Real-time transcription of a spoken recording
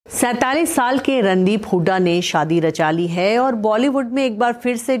47 साल के रणदीप हुड्डा ने शादी रचा ली है और बॉलीवुड में एक बार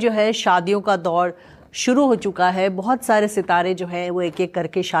फिर से जो है शादियों का दौर शुरू हो चुका है। बहुत सारे सितारे जो हैं वो एक एक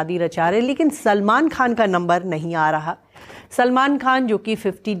करके शादी रचा रहे हैं, लेकिन सलमान खान का नंबर नहीं आ रहा। सलमान खान जो कि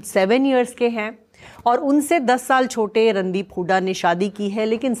 57 ईयर्स के हैं और उनसे 10 साल छोटे रणदीप हुड्डा ने शादी की है,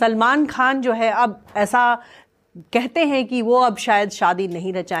 लेकिन सलमान खान जो है अब ऐसा कहते हैं कि वो अब शायद शादी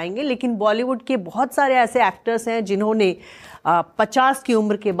नहीं रचाएंगे। लेकिन बॉलीवुड के बहुत सारे ऐसे एक्टर्स हैं जिन्होंने 50 की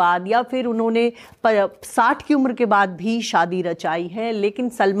उम्र के बाद या फिर उन्होंने 60 की उम्र के बाद भी शादी रचाई है, लेकिन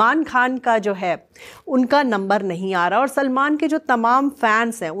सलमान खान का जो है उनका नंबर नहीं आ रहा। और सलमान के जो तमाम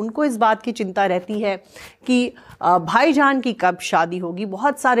फैंस हैं उनको इस बात की चिंता रहती है कि भाईजान की कब शादी होगी।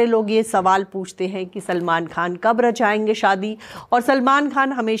 बहुत सारे लोग ये सवाल पूछते हैं कि सलमान खान कब रचाएंगे शादी, और सलमान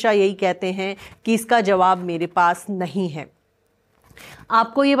खान हमेशा यही कहते हैं कि इसका जवाब मेरे पास नहीं है।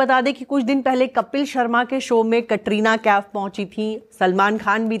 आपको ये बता दें कि कुछ दिन पहले कपिल शर्मा के शो में कटरीना कैफ पहुंची थी, सलमान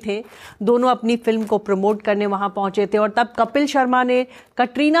खान भी थे, दोनों अपनी फिल्म को प्रमोट करने वहां पहुंचे थे। और तब कपिल शर्मा ने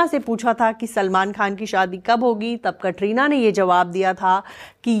कटरीना से पूछा था कि सलमान खान की शादी कब होगी। तब कटरीना ने ये जवाब दिया था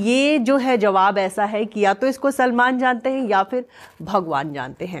कि ये जो है जवाब ऐसा है कि या तो इसको सलमान जानते हैं या फिर भगवान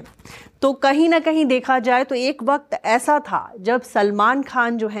जानते हैं। तो कहीं ना कहीं देखा जाए तो एक वक्त ऐसा था जब सलमान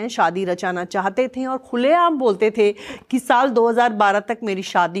खान जो हैं शादी रचाना चाहते थे और खुलेआम बोलते थे कि साल 2012 तक मेरी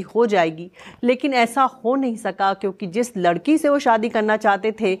शादी हो जाएगी, लेकिन ऐसा हो नहीं सका क्योंकि जिस लड़की से वो शादी करना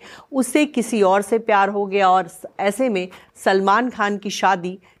चाहते थे उससे किसी और से प्यार हो गया और ऐसे में सलमान खान की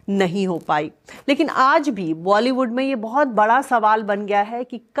शादी नहीं हो पाई। लेकिन आज भी बॉलीवुड में ये बहुत बड़ा सवाल बन गया है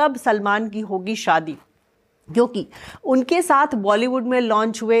कि कब सलमान की होगी शादी, क्योंकि उनके साथ बॉलीवुड में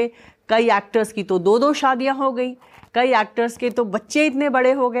लॉन्च हुए कई एक्टर्स की तो दो शादियां हो गई, कई एक्टर्स के तो बच्चे इतने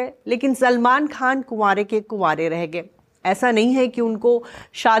बड़े हो गए, लेकिन सलमान खान कुंवारे के कुंवारे रह गए। ऐसा नहीं है कि उनको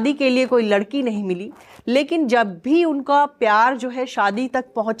शादी के लिए कोई लड़की नहीं मिली, लेकिन जब भी उनका प्यार जो है शादी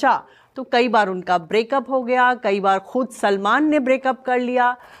तक पहुंचा तो कई बार उनका ब्रेकअप हो गया, कई बार खुद सलमान ने ब्रेकअप कर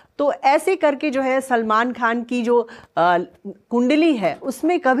लिया। तो ऐसे करके जो है सलमान खान की जो कुंडली है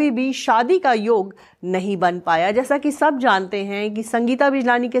उसमें कभी भी शादी का योग नहीं बन पाया। जैसा कि सब जानते हैं कि संगीता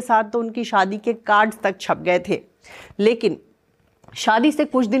बिजलानी के साथ तो उनकी शादी के कार्ड्स तक छप गए थे, लेकिन शादी से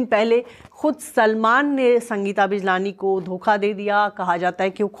कुछ दिन पहले खुद सलमान ने संगीता बिजलानी को धोखा दे दिया। कहा जाता है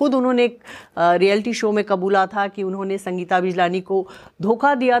कि खुद उन्होंने एक रियलिटी शो में कबूला था कि उन्होंने संगीता बिजलानी को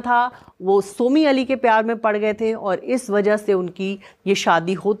धोखा दिया था। वो सोमी अली के प्यार में पड़ गए थे और इस वजह से उनकी ये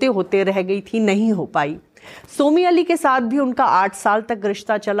शादी होते होते रह गई थी, नहीं हो पाई। सोमी अली के साथ भी उनका 8 साल तक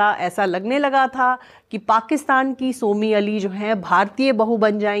रिश्ता चला। ऐसा लगने लगा था कि पाकिस्तान की सोमी अली जो है भारतीय बहू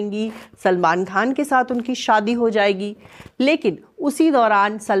बन जाएंगी, सलमान खान के साथ उनकी शादी हो जाएगी। लेकिन उसी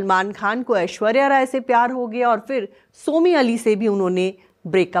दौरान सलमान खान को ऐश्वर्या राय से प्यार हो गया और फिर सोमी अली से भी उन्होंने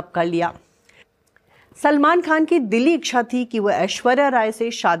ब्रेकअप कर लिया। सलमान खान की दिली इच्छा थी कि वह ऐश्वर्या राय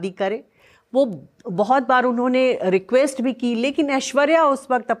से शादी करे। वो बहुत बार उन्होंने रिक्वेस्ट भी की, लेकिन ऐश्वर्या उस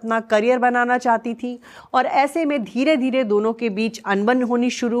वक्त अपना करियर बनाना चाहती थी और ऐसे में धीरे धीरे दोनों के बीच अनबन होनी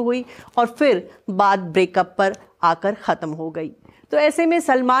शुरू हुई और फिर बात ब्रेकअप पर आकर ख़त्म हो गई। तो ऐसे में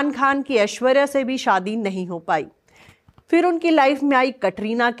सलमान खान की ऐश्वर्या से भी शादी नहीं हो पाई। फिर उनकी लाइफ में आई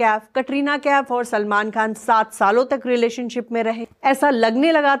कटरीना कैफ। कटरीना कैफ और सलमान खान 7 सालों तक रिलेशनशिप में रहे। ऐसा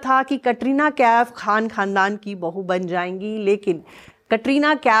लगने लगा था कि कटरीना कैफ खान खानदान की बहू बन जाएंगी, लेकिन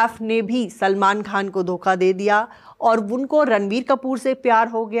कटरीना कैफ ने भी सलमान खान को धोखा दे दिया और उनको रणवीर कपूर से प्यार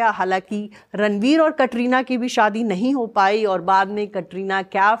हो गया। हालांकि रणवीर और कटरीना की भी शादी नहीं हो पाई और बाद में कटरीना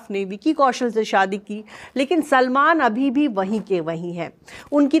कैफ ने विकी कौशल से शादी की, लेकिन सलमान अभी भी वहीं के वहीं हैं।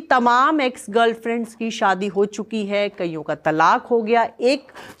 उनकी तमाम एक्स गर्लफ्रेंड्स की शादी हो चुकी है, कईयों का तलाक हो गया।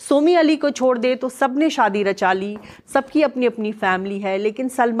 एक सोमी अली को छोड़ दे तो सबने शादी रचा ली, सबकी अपनी अपनी फैमिली है, लेकिन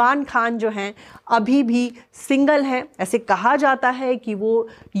सलमान खान जो हैं अभी भी सिंगल हैं। ऐसे कहा जाता है कि वो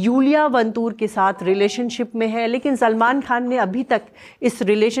यूलिया वंतूर के साथ रिलेशनशिप में है, लेकिन सलमान खान ने अभी तक इस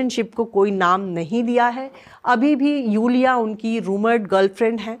रिलेशनशिप को कोई नाम नहीं दिया है। अभी भी यूलिया उनकी रूमर्ड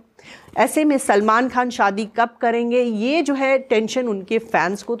गर्लफ्रेंड है। ऐसे में सलमान खान शादी कब करेंगे, ये जो है टेंशन उनके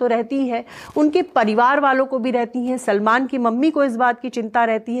फैंस को तो रहती है, उनके परिवार वालों को भी रहती है। सलमान की मम्मी को इस बात की चिंता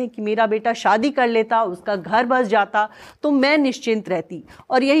रहती है कि मेरा बेटा शादी कर लेता, उसका घर बस जाता तो मैं निश्चिंत रहती।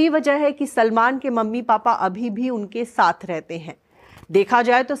 और यही वजह है कि सलमान के मम्मी पापा अभी भी उनके साथ रहते हैं। देखा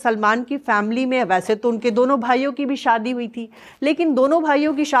जाए तो सलमान की फैमिली में वैसे तो उनके दोनों भाइयों की भी शादी हुई थी, लेकिन दोनों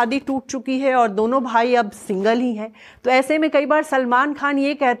भाइयों की शादी टूट चुकी है और दोनों भाई अब सिंगल ही हैं। तो ऐसे में कई बार सलमान खान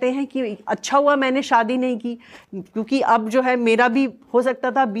ये कहते हैं कि अच्छा हुआ मैंने शादी नहीं की, क्योंकि अब जो है मेरा भी हो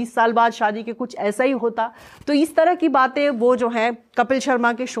सकता था 20 साल बाद शादी के कुछ ऐसा ही होता। तो इस तरह की बातें वो जो है कपिल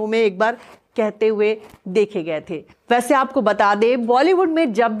शर्मा के शो में एक बार कहते हुए देखे गए थे। वैसे आपको बता दें, बॉलीवुड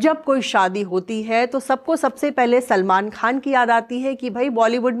में जब जब कोई शादी होती है तो सबको सबसे पहले सलमान खान की याद आती है कि भाई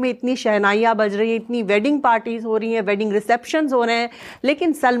बॉलीवुड में इतनी शहनाइयाँ बज रही हैं, इतनी वेडिंग पार्टीज हो रही हैं, वेडिंग रिसेप्शंस हो रहे हैं,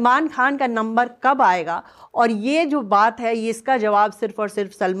 लेकिन सलमान खान का नंबर कब आएगा? और ये जो बात है, ये इसका जवाब सिर्फ और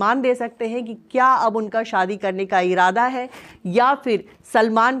सिर्फ सलमान दे सकते हैं कि क्या अब उनका शादी करने का इरादा है या फिर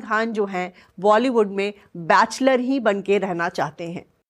सलमान खान जो हैं बॉलीवुड में बैचलर ही बन के रहना चाहते हैं।